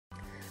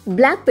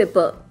Black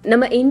pepper.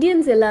 நம்ம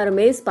Indians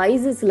எல்லாருமே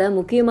ஸ்பைசஸ்ல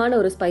முக்கியமான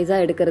ஒரு ஸ்பைஸா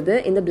எடுக்கிறது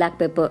இந்த Black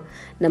pepper.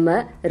 நம்ம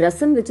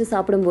ரசம் வச்சு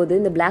சாப்பிடும்போது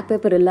இந்த Black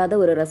pepper இல்லாத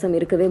ஒரு ரசம்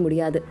இருக்கவே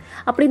முடியாது.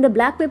 அப்படி இந்த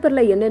Black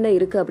pepperல என்னென்ன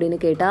இருக்கு அப்படின்னு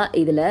கேட்டா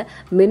இதுல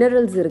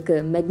மினரல்ஸ் இருக்கு,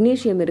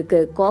 மெக்னீசியம் இருக்கு,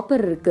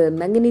 காப்பர் இருக்கு,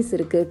 மேங்கனீஸ்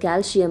இருக்கு,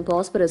 கால்சியம்,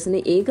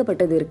 பாஸ்பரஸ்னு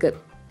ஏகப்பட்டது இருக்கு.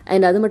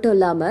 அண்ட் அது மட்டும்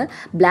இல்லாமல்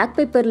பிளாக்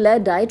பெப்பரில்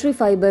டயட்ரி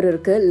ஃபைபர்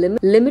இருக்கு,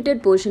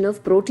 லிமிட்டட் போர்ஷன் ஆஃப்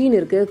ப்ரோட்டீன்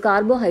இருக்கு,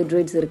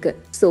 கார்போஹைட்ரேட்ஸ் இருக்கு.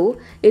 ஸோ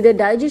இது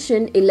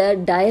டைஜஷன் இல்லை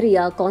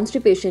டயரியா,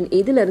 கான்ஸ்டிபேஷன்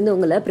இதிலிருந்து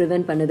உங்களை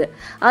ப்ரிவென்ட் பண்ணுது.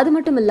 அது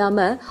மட்டும்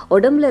இல்லாமல்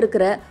உடம்புல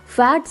இருக்கிற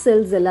ஃபேட்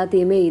செல்ஸ்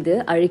எல்லாத்தையுமே இது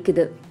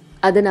அழிக்குது.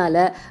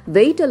 அதனால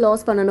வெயிட்டை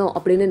லாஸ் பண்ணணும்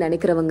அப்படின்னு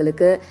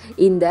நினைக்கிறவங்களுக்கு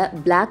இந்த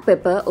பிளாக்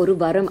பெப்பர் ஒரு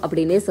வரம்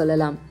அப்படின்னே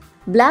சொல்லலாம்.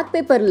 பிளாக்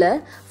பெப்பரில்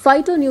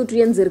ஃபைட்டோ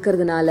நியூட்ரியன்ஸ்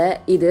இருக்கிறதுனால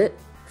இது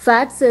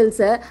ஃபேட்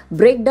செல்ஸை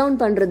பிரேக் டவுன்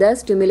பண்ணுறத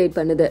ஸ்டிமுலேட்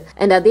பண்ணுது.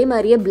 அண்ட் அதே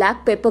மாதிரியே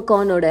பிளாக்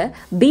பெப்பர்கார்னோட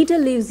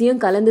பீட்டல்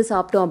லீவ்ஸையும் கலந்து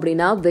சாப்பிட்டோம்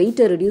அப்படின்னா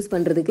வெயிட்டை ரெடியூஸ்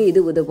பண்ணுறதுக்கு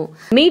இது உதவும்.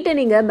 மீட்டை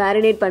நீங்கள்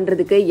மேரினேட்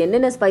பண்ணுறதுக்கு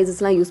என்னென்ன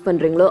ஸ்பைசஸ்லாம் யூஸ்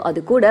பண்ணுறீங்களோ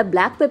அது கூட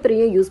பிளாக்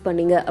பெப்பரையும் யூஸ்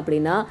பண்ணீங்க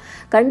அப்படின்னா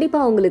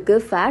கண்டிப்பாக உங்களுக்கு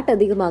ஃபேட்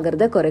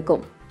அதிகமாகிறத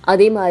குறைக்கும்.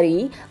 அதே மாதிரி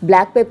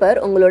பிளாக்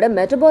பெப்பர் உங்களோட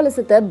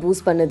மெட்டபாலிசத்தை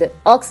பூஸ்ட் பண்ணுது.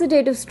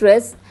 ஆக்சிடேட்டிவ்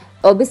ஸ்ட்ரெஸ்,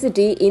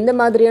 ஒபிசிட்டி இந்த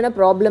மாதிரியான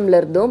ப்ராப்ளம்ல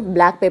இருந்தும்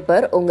பிளாக்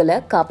பெப்பர் உங்களை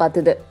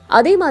காப்பாத்துது.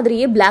 அதே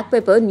மாதிரியே பிளாக்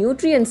பெப்பர்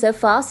நியூட்ரியன்ஸை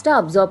ஃபாஸ்டா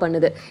அப்சார்ப்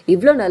பண்ணுது.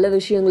 இவ்வளோ நல்ல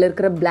விஷயங்கள்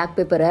இருக்கிற பிளாக்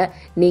பெப்பரை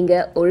நீங்க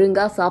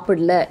ஒழுங்கா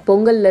சாப்பிடல,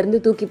 பொங்கல்ல இருந்து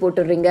தூக்கி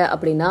போட்டுடுறீங்க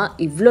அப்படின்னா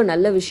இவ்வளோ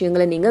நல்ல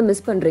விஷயங்களை நீங்க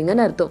மிஸ்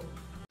பண்றீங்கன்னு அர்த்தம்.